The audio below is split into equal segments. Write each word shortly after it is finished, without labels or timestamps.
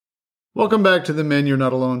Welcome back to the Men You're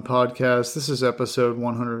Not Alone podcast. This is episode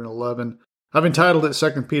 111. I've entitled it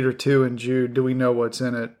 2 Peter 2 and Jude, Do We Know What's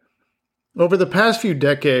in It? Over the past few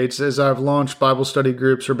decades, as I've launched Bible study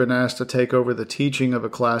groups or been asked to take over the teaching of a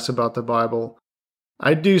class about the Bible,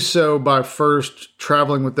 I do so by first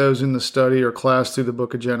traveling with those in the study or class through the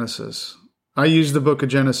book of Genesis. I use the book of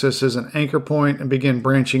Genesis as an anchor point and begin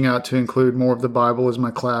branching out to include more of the Bible as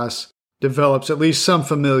my class develops at least some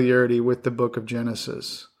familiarity with the book of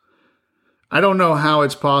Genesis. I don't know how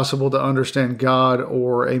it's possible to understand God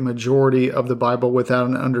or a majority of the Bible without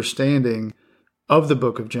an understanding of the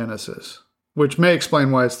book of Genesis, which may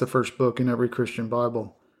explain why it's the first book in every Christian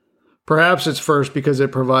Bible. Perhaps it's first because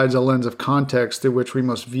it provides a lens of context through which we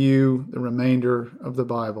must view the remainder of the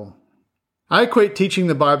Bible. I equate teaching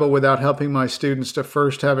the Bible without helping my students to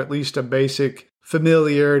first have at least a basic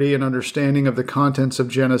familiarity and understanding of the contents of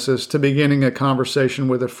Genesis to beginning a conversation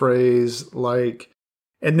with a phrase like,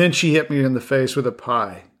 "And then she hit me in the face with a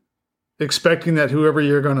pie," expecting that whoever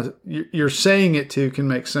you're saying it to can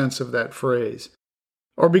make sense of that phrase.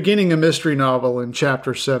 Or beginning a mystery novel in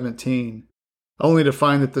chapter 17, only to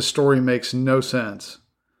find that the story makes no sense.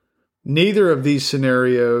 Neither of these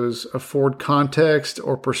scenarios afford context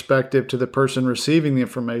or perspective to the person receiving the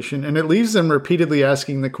information, and it leaves them repeatedly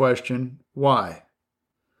asking the question, why?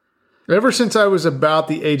 Ever since I was about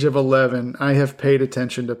the age of 11, I have paid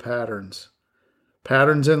attention to patterns.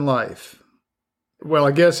 Patterns in life. Well,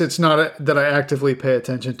 I guess it's not that I actively pay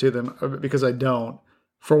attention to them, because I don't.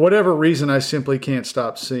 For whatever reason, I simply can't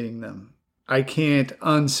stop seeing them. I can't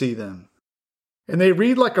unsee them. And they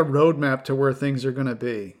read like a roadmap to where things are going to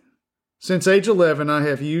be. Since age 11, I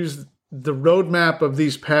have used the roadmap of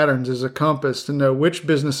these patterns as a compass to know which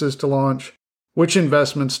businesses to launch, which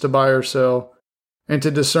investments to buy or sell, and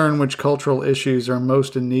to discern which cultural issues are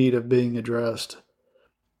most in need of being addressed.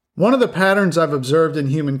 One of the patterns I've observed in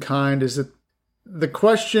humankind is that the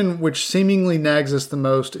question which seemingly nags us the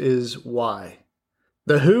most is why.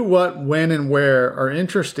 The who, what, when, and where are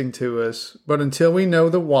interesting to us, but until we know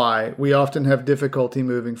the why, we often have difficulty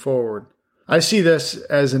moving forward. I see this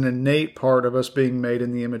as an innate part of us being made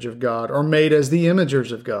in the image of God, or made as the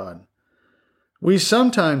imagers of God. We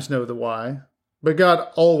sometimes know the why, but God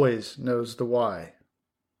always knows the why.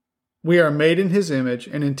 We are made in His image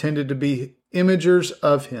and intended to be imagers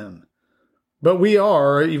of Him. But we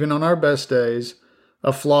are, even on our best days,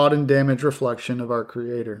 a flawed and damaged reflection of our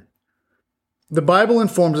Creator. The Bible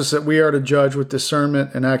informs us that we are to judge with discernment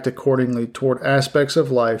and act accordingly toward aspects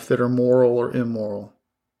of life that are moral or immoral.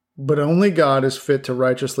 But only God is fit to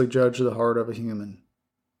righteously judge the heart of a human.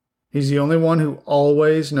 He's the only one who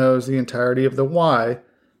always knows the entirety of the why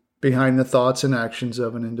behind the thoughts and actions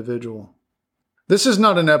of an individual. This is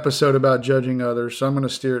not an episode about judging others, so I'm going to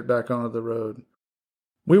steer it back onto the road.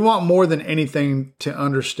 We want more than anything to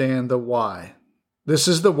understand the why. This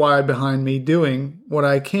is the why behind me doing what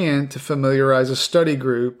I can to familiarize a study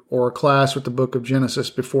group or a class with the book of Genesis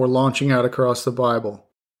before launching out across the Bible.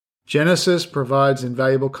 Genesis provides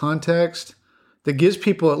invaluable context that gives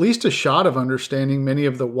people at least a shot of understanding many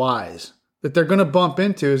of the whys that they're going to bump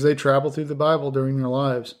into as they travel through the Bible during their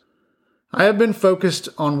lives. I have been focused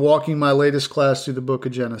on walking my latest class through the book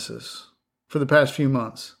of Genesis for the past few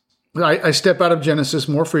months. I step out of Genesis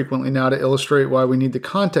more frequently now to illustrate why we need the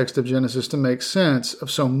context of Genesis to make sense of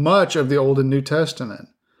so much of the Old and New Testament.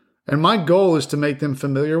 And my goal is to make them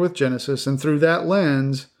familiar with Genesis, and through that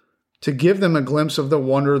lens, to give them a glimpse of the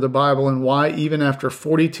wonder of the Bible and why, even after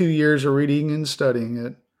 42 years of reading and studying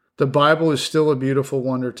it, the Bible is still a beautiful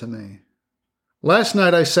wonder to me. Last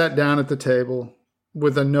night I sat down at the table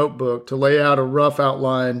with a notebook to lay out a rough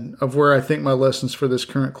outline of where I think my lessons for this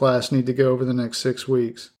current class need to go over the next 6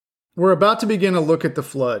 weeks. We're about to begin a look at the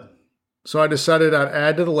flood, so I decided I'd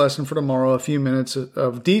add to the lesson for tomorrow a few minutes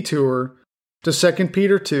of detour to 2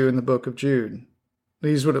 Peter 2 in the book of Jude.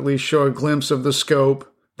 These would at least show a glimpse of the scope,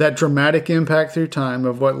 that dramatic impact through time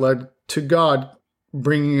of what led to God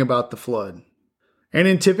bringing about the flood. And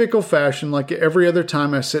in typical fashion, like every other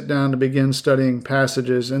time I sit down to begin studying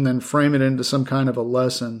passages and then frame it into some kind of a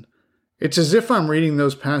lesson, it's as if I'm reading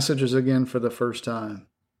those passages again for the first time.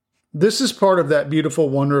 This is part of that beautiful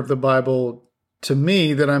wonder of the Bible to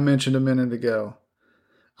me that I mentioned a minute ago.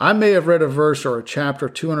 I may have read a verse or a chapter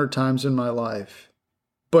 200 times in my life,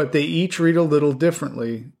 but they each read a little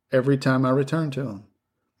differently every time I return to them.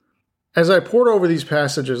 As I pored over these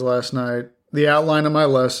passages last night, the outline of my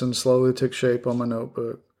lesson slowly took shape on my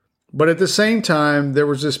notebook. But at the same time, there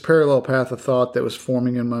was this parallel path of thought that was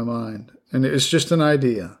forming in my mind, and it's just an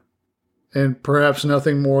idea, and perhaps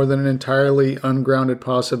nothing more than an entirely ungrounded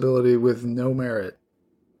possibility with no merit.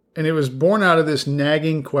 And it was born out of this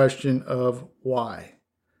nagging question of why.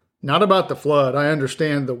 Not about the flood. I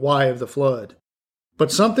understand the why of the flood.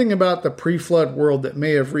 But something about the pre-flood world that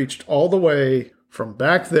may have reached all the way from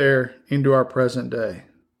back there into our present day.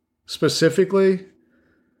 Specifically,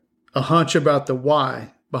 a hunch about the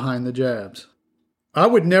why behind the jabs. I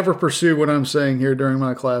would never pursue what I'm saying here during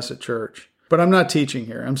my class at church, but I'm not teaching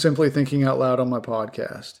here. I'm simply thinking out loud on my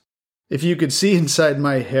podcast. If you could see inside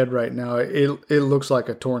my head right now, it looks like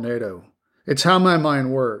a tornado. It's how my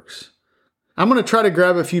mind works. I'm going to try to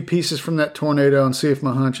grab a few pieces from that tornado and see if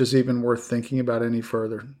my hunch is even worth thinking about any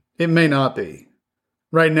further. It may not be.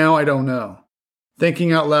 Right now, I don't know.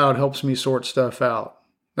 Thinking out loud helps me sort stuff out.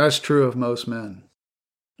 That's true of most men.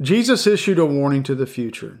 Jesus issued a warning to the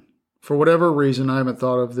future. For whatever reason, I haven't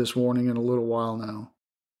thought of this warning in a little while now.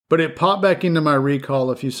 But it popped back into my recall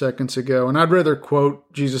a few seconds ago, and I'd rather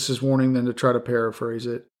quote Jesus' warning than to try to paraphrase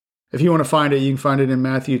it. If you want to find it, you can find it in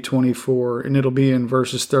Matthew 24, and it'll be in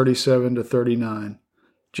verses 37 to 39.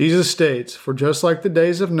 Jesus states, "For just like the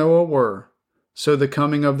days of Noah were, so the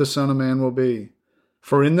coming of the Son of Man will be.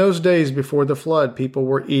 For in those days before the flood, people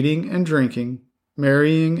were eating and drinking,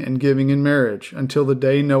 marrying and giving in marriage, until the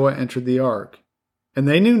day Noah entered the ark. And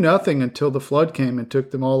they knew nothing until the flood came and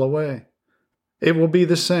took them all away. It will be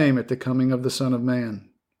the same at the coming of the Son of Man."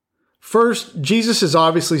 First, Jesus is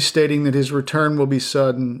obviously stating that his return will be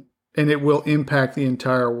sudden and it will impact the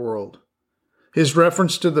entire world. His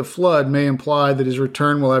reference to the flood may imply that his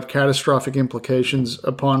return will have catastrophic implications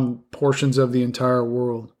upon portions of the entire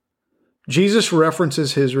world. Jesus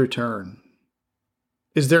references his return.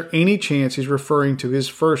 Is there any chance he's referring to his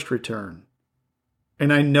first return?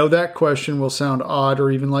 And I know that question will sound odd or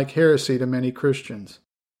even like heresy to many Christians.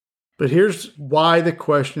 But here's why the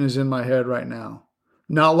question is in my head right now.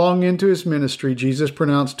 Not long into his ministry, Jesus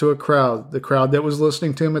pronounced to a crowd, the crowd that was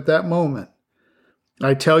listening to him at that moment,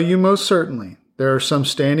 "I tell you most certainly, there are some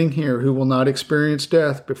standing here who will not experience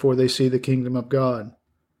death before they see the kingdom of God."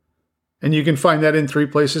 And you can find that in 3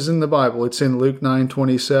 places in the Bible. It's in Luke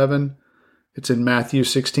 9:27, it's in Matthew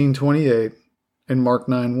 16:28, and Mark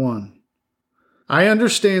 9:1. I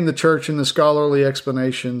understand the church and the scholarly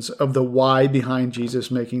explanations of the why behind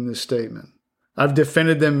Jesus making this statement. I've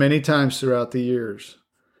defended them many times throughout the years.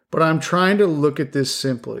 But I'm trying to look at this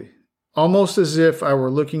simply, almost as if I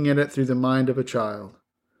were looking at it through the mind of a child.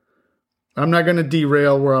 I'm not going to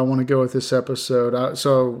derail where I want to go with this episode,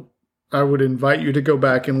 so I would invite you to go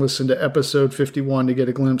back and listen to episode 51 to get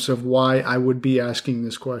a glimpse of why I would be asking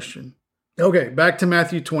this question. Okay, back to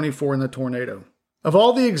Matthew 24 and the tornado. Of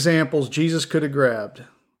all the examples Jesus could have grabbed,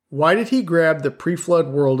 why did he grab the pre-flood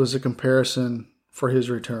world as a comparison for his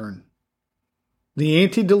return? The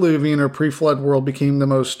antediluvian or pre-flood world became the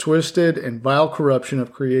most twisted and vile corruption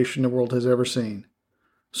of creation the world has ever seen.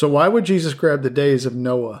 So why would Jesus grab the days of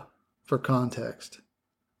Noah for context?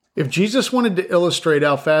 If Jesus wanted to illustrate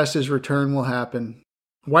how fast his return will happen,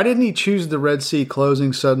 why didn't he choose the Red Sea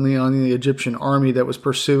closing suddenly on the Egyptian army that was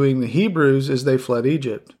pursuing the Hebrews as they fled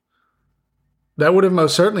Egypt? That would have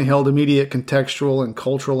most certainly held immediate contextual and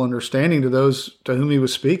cultural understanding to those to whom he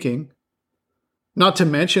was speaking. Not to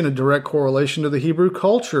mention a direct correlation to the Hebrew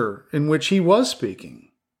culture in which he was speaking.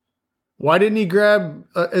 Why didn't he grab,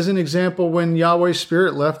 as an example, when Yahweh's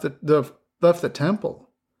Spirit left the temple?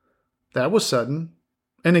 That was sudden.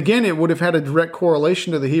 And again, it would have had a direct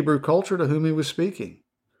correlation to the Hebrew culture to whom he was speaking.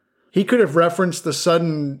 He could have referenced the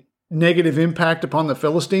sudden negative impact upon the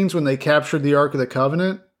Philistines when they captured the Ark of the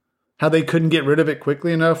Covenant, how they couldn't get rid of it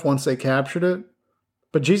quickly enough once they captured it.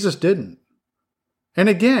 But Jesus didn't. And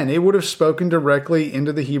again, it would have spoken directly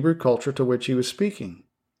into the Hebrew culture to which he was speaking.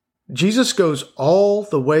 Jesus goes all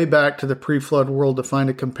the way back to the pre-flood world to find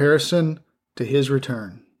a comparison to his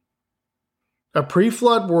return. A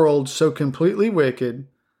pre-flood world so completely wicked,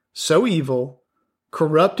 so evil,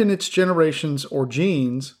 corrupt in its generations or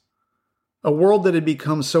genes, a world that had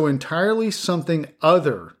become so entirely something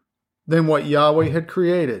other than what Yahweh had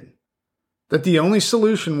created, that the only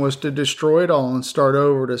solution was to destroy it all and start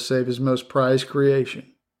over to save his most prized creation,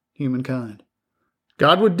 humankind.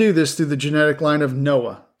 God would do this through the genetic line of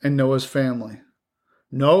Noah and Noah's family.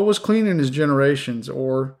 Noah was clean in his generations,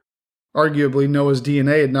 or arguably Noah's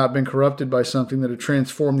DNA had not been corrupted by something that had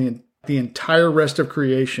transformed the entire rest of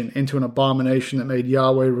creation into an abomination that made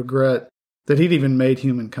Yahweh regret that he'd even made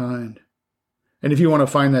humankind. And if you want to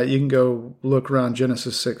find that, you can go look around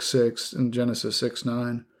Genesis 6:6 and Genesis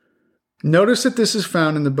 6:9. Notice that this is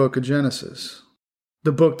found in the book of Genesis,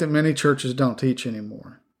 the book that many churches don't teach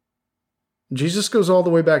anymore. Jesus goes all the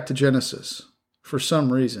way back to Genesis for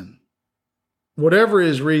some reason. Whatever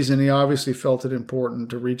his reason, he obviously felt it important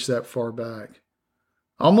to reach that far back.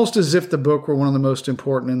 Almost as if the book were one of the most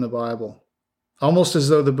important in the Bible. almost as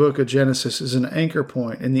though the book of Genesis is an anchor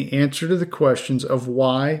point in the answer to the questions of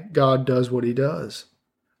why God does what he does.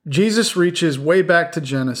 Jesus reaches way back to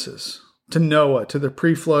Genesis, to Noah, to the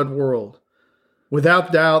pre-flood world.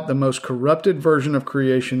 Without doubt, the most corrupted version of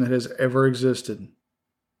creation that has ever existed.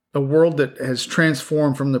 A world that has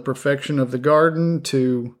transformed from the perfection of the garden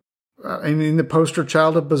to, the poster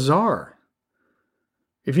child of bizarre.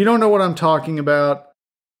 If you don't know what I'm talking about,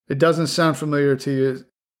 it doesn't sound familiar to you,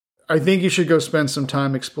 I think you should go spend some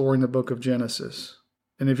time exploring the book of Genesis.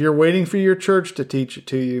 And if you're waiting for your church to teach it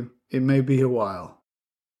to you, it may be a while.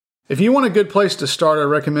 If you want a good place to start, I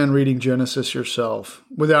recommend reading Genesis yourself,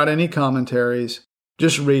 without any commentaries.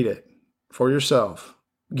 Just read it for yourself.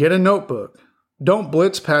 Get a notebook. Don't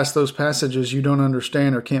blitz past those passages you don't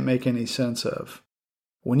understand or can't make any sense of.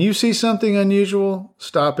 When you see something unusual,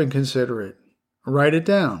 stop and consider it. Write it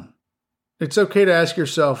down. It's okay to ask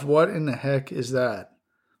yourself, what in the heck is that?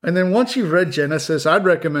 And then once you've read Genesis, I'd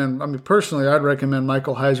recommend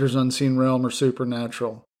Michael Heiser's Unseen Realm or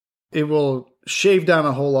Supernatural. It will shave down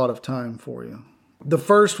a whole lot of time for you. The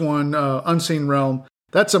first one, Unseen Realm,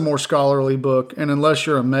 that's a more scholarly book, and unless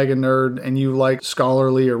you're a mega nerd and you like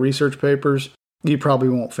scholarly or research papers, you probably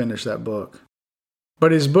won't finish that book.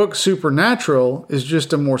 But his book, Supernatural, is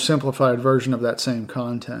just a more simplified version of that same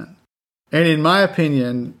content. And in my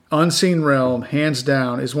opinion, Unseen Realm, hands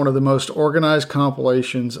down, is one of the most organized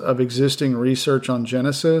compilations of existing research on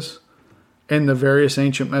Genesis and the various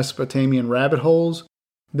ancient Mesopotamian rabbit holes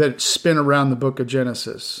that spin around the book of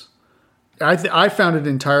Genesis. I found it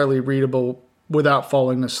entirely readable without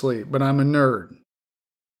falling asleep, but I'm a nerd.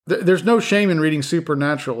 There's no shame in reading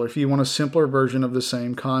Supernatural if you want a simpler version of the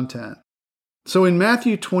same content. So in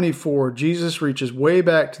Matthew 24, Jesus reaches way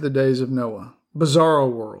back to the days of Noah, bizarro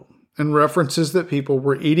world, and references that people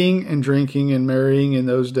were eating and drinking and marrying in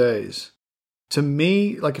those days. To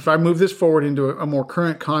me, like if I move this forward into a more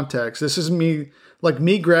current context, this is me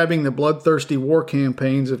grabbing the bloodthirsty war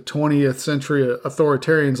campaigns of 20th century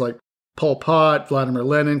authoritarians like Pol Pot, Vladimir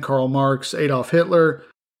Lenin, Karl Marx, Adolf Hitler,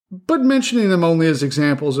 but mentioning them only as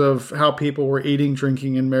examples of how people were eating,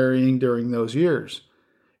 drinking, and marrying during those years.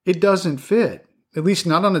 It doesn't fit. At least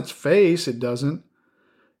not on its face, it doesn't.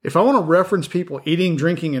 If I want to reference people eating,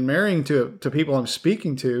 drinking, and marrying to people I'm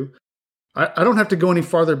speaking to, I don't have to go any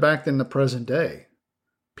farther back than the present day.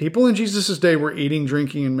 People in Jesus' day were eating,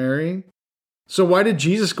 drinking, and marrying. So why did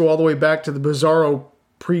Jesus go all the way back to the bizarro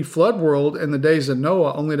pre-flood world in the days of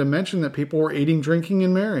Noah, only to mention that people were eating, drinking,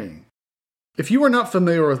 and marrying? If you are not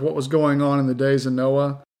familiar with what was going on in the days of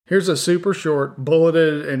Noah, here's a super short,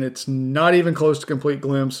 bulleted, and it's not even close to complete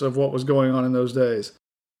glimpse of what was going on in those days.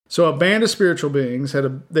 So a band of spiritual beings,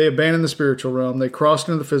 they abandoned the spiritual realm. They crossed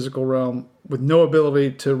into the physical realm with no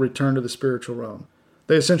ability to return to the spiritual realm.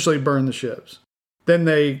 They essentially burned the ships. Then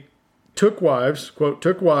they took wives, quote,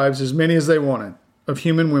 took wives, as many as they wanted, of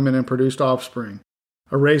human women and produced offspring,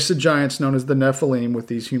 a race of giants known as the Nephilim with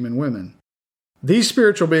these human women. These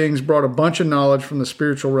spiritual beings brought a bunch of knowledge from the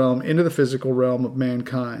spiritual realm into the physical realm of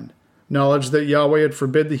mankind, knowledge that Yahweh had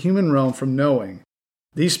forbid the human realm from knowing.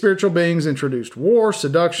 These spiritual beings introduced war,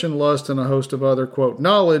 seduction, lust, and a host of other, quote,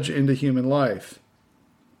 knowledge into human life.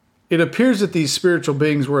 It appears that these spiritual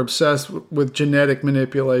beings were obsessed with genetic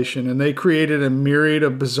manipulation, and they created a myriad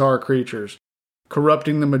of bizarre creatures,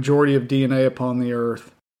 corrupting the majority of DNA upon the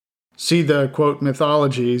earth. See the, quote,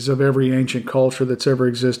 mythologies of every ancient culture that's ever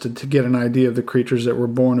existed to get an idea of the creatures that were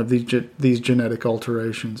born of these genetic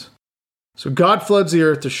alterations. So God floods the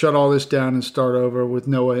earth to shut all this down and start over with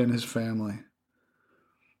Noah and his family.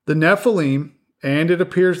 The Nephilim, and it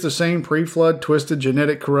appears the same pre-flood twisted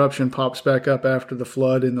genetic corruption pops back up after the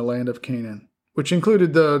flood in the land of Canaan, which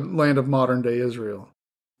included the land of modern-day Israel.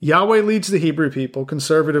 Yahweh leads the Hebrew people,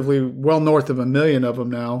 conservatively well north of 1 million of them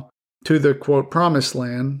now, to the, quote, promised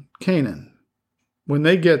land, Canaan. When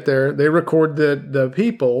they get there, they record that the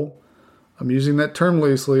people, I'm using that term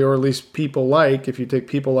loosely, or at least people like, if you take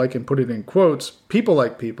people like and put it in quotes, people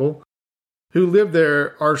like people, who live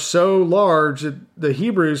there are so large that the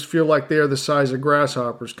Hebrews feel like they are the size of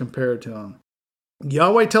grasshoppers compared to them.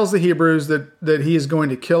 Yahweh tells the Hebrews that he is going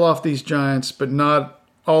to kill off these giants, but not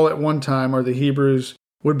all at one time, or the Hebrews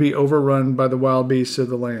would be overrun by the wild beasts of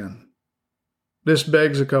the land. This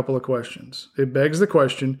begs a couple of questions. It begs the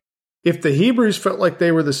question, if the Hebrews felt like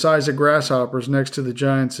they were the size of grasshoppers next to the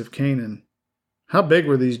giants of Canaan, how big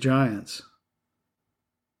were these giants?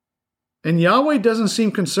 And Yahweh doesn't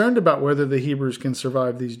seem concerned about whether the Hebrews can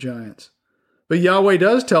survive these giants. But Yahweh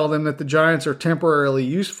does tell them that the giants are temporarily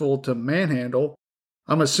useful to manhandle,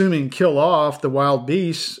 I'm assuming kill off, the wild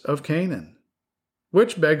beasts of Canaan.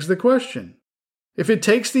 Which begs the question, If it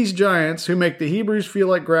takes these giants who make the Hebrews feel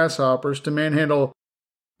like grasshoppers to manhandle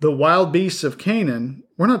the wild beasts of Canaan,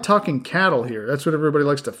 we're not talking cattle here. That's what everybody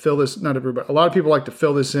likes to fill this, not everybody, a lot of people like to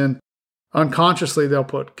fill this in. Unconsciously, they'll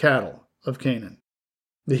put cattle of Canaan.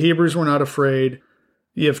 The Hebrews were not afraid.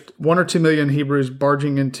 You have 1 or 2 million Hebrews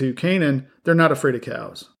barging into Canaan, they're not afraid of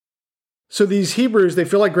cows. So these Hebrews, they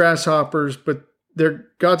feel like grasshoppers, but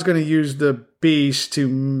God's going to use the beasts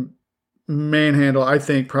to manhandle, I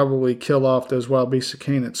think, probably kill off those wild beasts of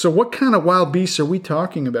Canaan. So what kind of wild beasts are we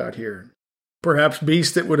talking about here? Perhaps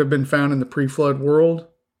beasts that would have been found in the pre-flood world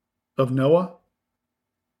of Noah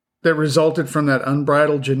that resulted from that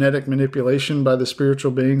unbridled genetic manipulation by the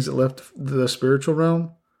spiritual beings that left the spiritual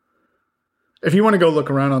realm. If you want to go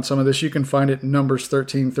look around on some of this, you can find it in Numbers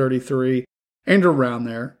 13:33 and around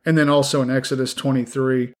there. And then also in Exodus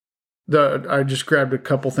 23. I just grabbed a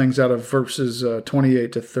couple things out of verses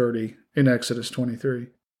 28 to 30 in Exodus 23.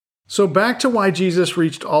 So back to why Jesus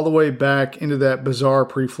reached all the way back into that bizarre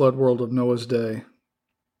pre-flood world of Noah's day,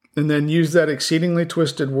 and then used that exceedingly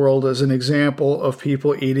twisted world as an example of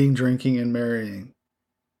people eating, drinking, and marrying.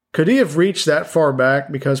 Could he have reached that far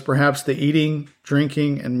back because perhaps the eating,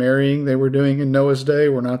 drinking, and marrying they were doing in Noah's day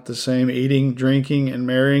were not the same eating, drinking, and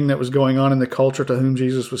marrying that was going on in the culture to whom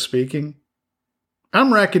Jesus was speaking?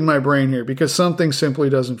 I'm racking my brain here because something simply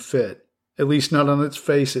doesn't fit. At least not on its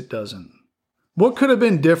face it doesn't. What could have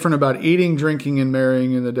been different about eating, drinking, and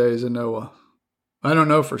marrying in the days of Noah? I don't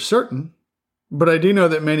know for certain, but I do know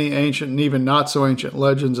that many ancient and even not so ancient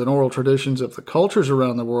legends and oral traditions of the cultures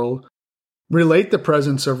around the world relate the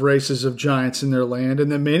presence of races of giants in their land, and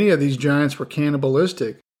that many of these giants were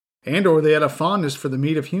cannibalistic, and or they had a fondness for the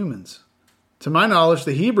meat of humans. To my knowledge,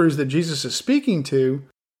 the Hebrews that Jesus is speaking to,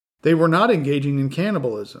 they were not engaging in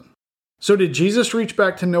cannibalism. So did Jesus reach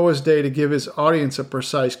back to Noah's day to give his audience a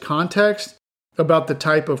precise context about the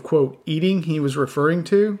type of, quote, eating he was referring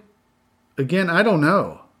to? Again, I don't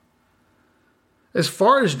know. As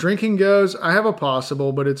far as drinking goes, I have a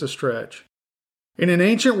possible, but it's a stretch. In an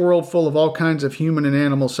ancient world full of all kinds of human and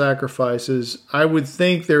animal sacrifices, I would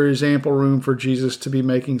think there is ample room for Jesus to be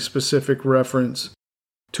making specific reference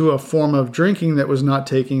to a form of drinking that was not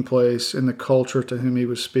taking place in the culture to whom he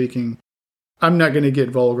was speaking. I'm not going to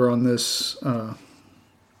get vulgar on this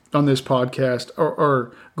podcast,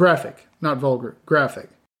 or graphic, not vulgar, graphic.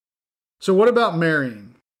 So what about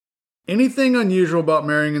marrying? Anything unusual about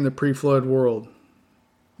marrying in the pre-flood world?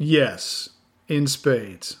 Yes, in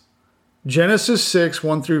spades. Genesis 6,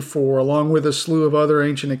 1 through 4, along with a slew of other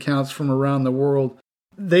ancient accounts from around the world,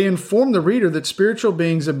 they inform the reader that spiritual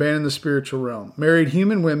beings abandoned the spiritual realm, married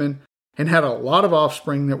human women, and had a lot of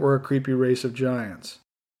offspring that were a creepy race of giants.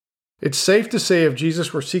 It's safe to say if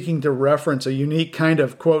Jesus were seeking to reference a unique kind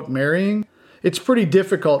of, quote, marrying, it's pretty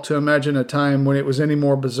difficult to imagine a time when it was any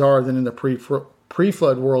more bizarre than in the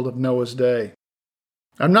pre-flood world of Noah's day.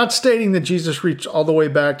 I'm not stating that Jesus reached all the way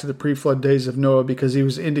back to the pre-flood days of Noah because he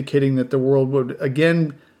was indicating that the world would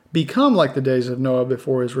again become like the days of Noah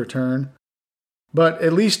before his return. But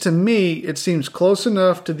at least to me, it seems close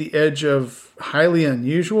enough to the edge of highly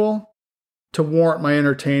unusual to warrant my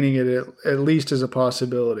entertaining it at least as a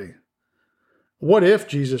possibility. What if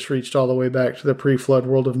Jesus reached all the way back to the pre-flood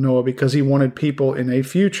world of Noah because he wanted people in a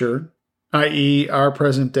future, i.e. our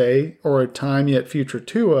present day, or a time yet future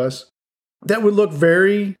to us, that would look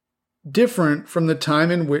very different from the time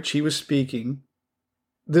in which he was speaking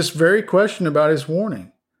this very question about his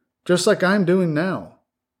warning, just like I'm doing now?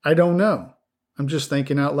 I don't know. I'm just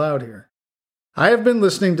thinking out loud here. I have been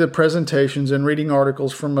listening to presentations and reading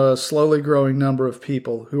articles from a slowly growing number of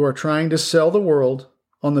people who are trying to sell the world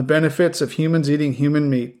on the benefits of humans eating human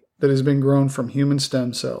meat that has been grown from human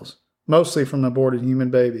stem cells, mostly from aborted human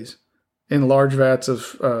babies, in large vats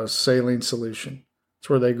of saline solution. It's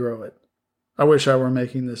where they grow it. I wish I were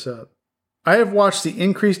making this up. I have watched the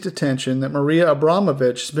increased attention that Maria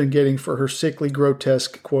Abramovich has been getting for her sickly,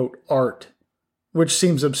 grotesque, quote, art, which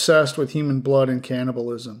seems obsessed with human blood and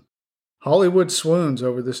cannibalism. Hollywood swoons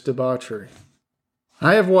over this debauchery.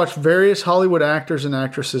 I have watched various Hollywood actors and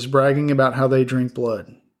actresses bragging about how they drink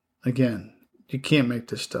blood. Again, you can't make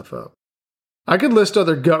this stuff up. I could list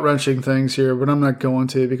other gut-wrenching things here, but I'm not going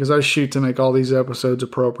to because I shoot to make all these episodes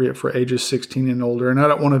appropriate for ages 16 and older, and I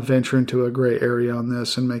don't want to venture into a gray area on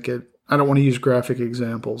this and I don't want to use graphic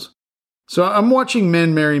examples. So I'm watching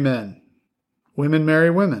men marry men. Women marry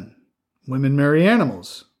women. Women marry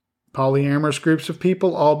animals. Polyamorous groups of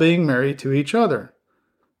people all being married to each other.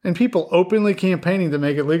 And people openly campaigning to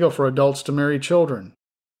make it legal for adults to marry children.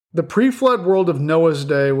 The pre-flood world of Noah's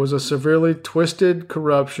day was a severely twisted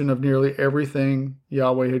corruption of nearly everything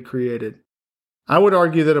Yahweh had created. I would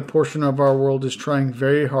argue that a portion of our world is trying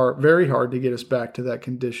very hard to get us back to that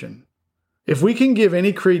condition. If we can give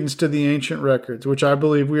any credence to the ancient records, which I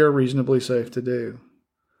believe we are reasonably safe to do,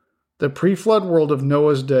 the pre-flood world of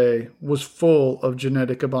Noah's day was full of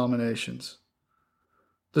genetic abominations.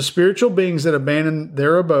 The spiritual beings that abandoned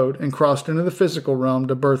their abode and crossed into the physical realm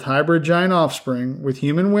to birth hybrid giant offspring with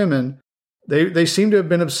human women, they seem to have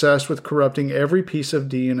been obsessed with corrupting every piece of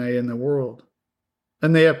DNA in the world.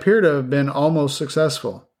 And they appear to have been almost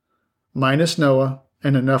successful, minus Noah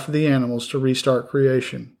and enough of the animals to restart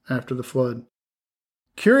creation after the flood.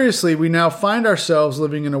 Curiously, we now find ourselves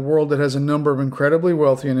living in a world that has a number of incredibly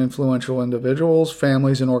wealthy and influential individuals,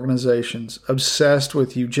 families, and organizations obsessed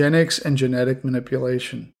with eugenics and genetic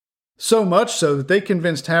manipulation. So much so that they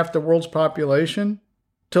convinced half the world's population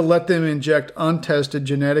to let them inject untested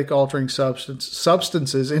genetic altering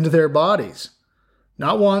substances into their bodies.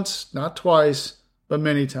 Not once, not twice, but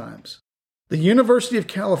many times. The University of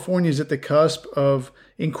California is at the cusp of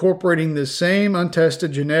incorporating the same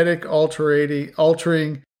untested genetic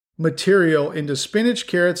altering material into spinach,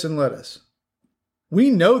 carrots, and lettuce. We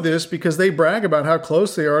know this because they brag about how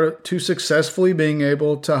close they are to successfully being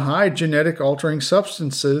able to hide genetic altering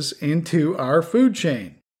substances into our food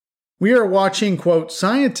chain. We are watching, quote,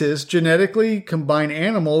 scientists genetically combine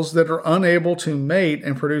animals that are unable to mate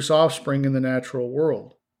and produce offspring in the natural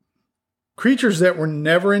world. Creatures that were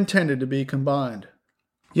never intended to be combined.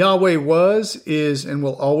 Yahweh was, is, and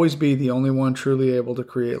will always be the only one truly able to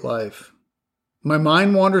create life. My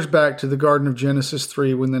mind wanders back to the Garden of Genesis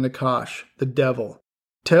 3 when the Nakash, the devil,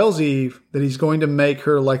 tells Eve that he's going to make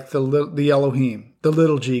her like the Elohim, the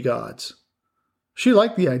little g gods. She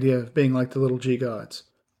liked the idea of being like the little g gods.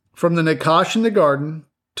 From the Nakash in the garden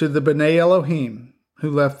to the B'nai Elohim, who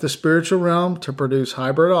left the spiritual realm to produce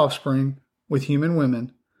hybrid offspring with human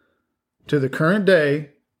women, to the current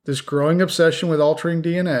day, this growing obsession with altering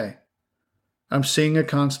DNA, I'm seeing a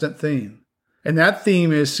constant theme. And that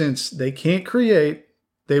theme is, since they can't create,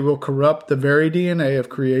 they will corrupt the very DNA of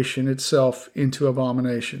creation itself into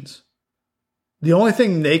abominations. The only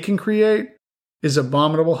thing they can create is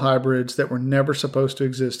abominable hybrids that were never supposed to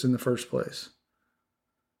exist in the first place.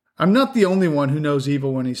 I'm not the only one who knows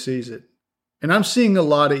evil when he sees it. And I'm seeing a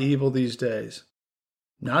lot of evil these days.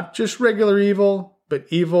 Not just regular evil, but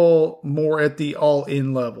evil more at the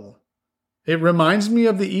all-in level. It reminds me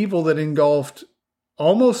of the evil that engulfed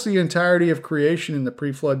almost the entirety of creation in the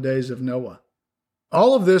pre-flood days of Noah.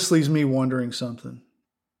 All of this leaves me wondering something.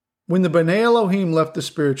 When the B'nai Elohim left the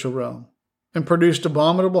spiritual realm and produced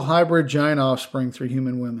abominable hybrid giant offspring through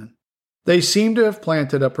human women, they seem to have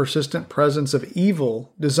planted a persistent presence of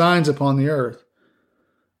evil designs upon the earth.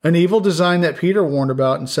 An evil design that Peter warned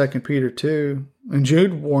about in 2 Peter 2, and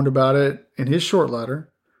Jude warned about it in his short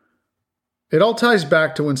letter. It all ties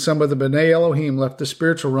back to when some of the B'nai Elohim left the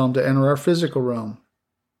spiritual realm to enter our physical realm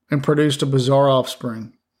and produced a bizarre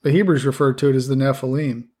offspring. The Hebrews referred to it as the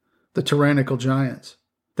Nephilim, the tyrannical giants.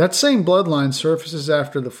 That same bloodline surfaces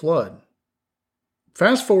after the flood.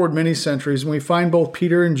 Fast forward many centuries, and we find both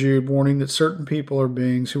Peter and Jude warning that certain people or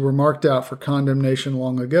beings who were marked out for condemnation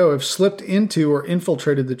long ago have slipped into or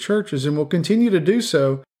infiltrated the churches and will continue to do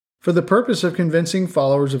so for the purpose of convincing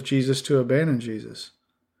followers of Jesus to abandon Jesus.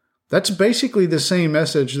 That's basically the same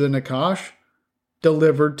message the Nakash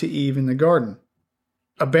delivered to Eve in the garden.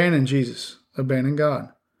 Abandon Jesus. Abandon God.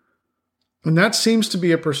 And that seems to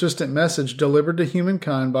be a persistent message delivered to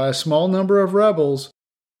humankind by a small number of rebels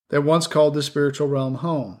that once called the spiritual realm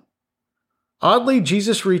home. Oddly,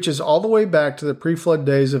 Jesus reaches all the way back to the pre-flood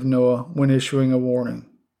days of Noah when issuing a warning.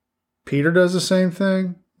 Peter does the same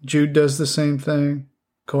thing. Jude does the same thing.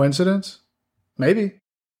 Coincidence? Maybe.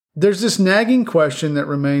 There's this nagging question that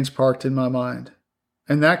remains parked in my mind.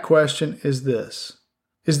 And that question is this.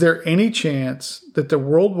 Is there any chance that the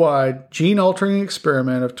worldwide gene-altering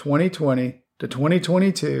experiment of 2020 to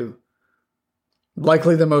 2022,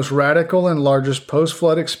 likely the most radical and largest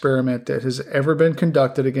post-flood experiment that has ever been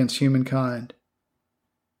conducted against humankind,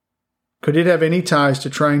 could it have any ties to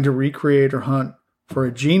trying to recreate or hunt for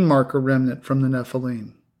a gene marker remnant from the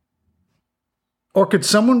Nephilim? Or could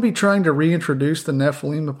someone be trying to reintroduce the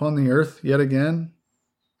Nephilim upon the earth yet again?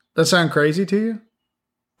 That sound crazy to you?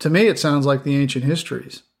 To me, it sounds like the ancient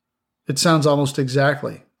histories. It sounds almost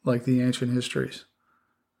exactly like the ancient histories.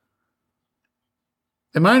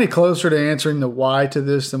 Am I any closer to answering the why to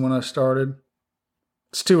this than when I started?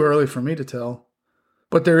 It's too early for me to tell.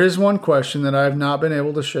 But there is one question that I have not been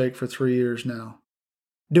able to shake for 3 years now.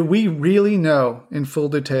 Do we really know in full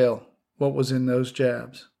detail what was in those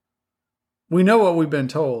jabs? We know what we've been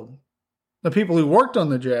told. The people who worked on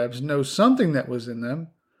the jabs know something that was in them.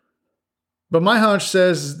 But my hunch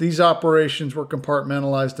says these operations were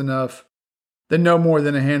compartmentalized enough that no more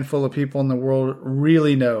than a handful of people in the world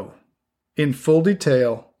really know in full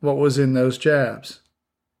detail what was in those jabs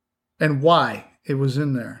and why it was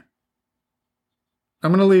in there.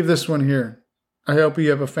 I'm going to leave this one here. I hope you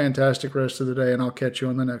have a fantastic rest of the day, and I'll catch you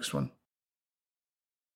on the next one.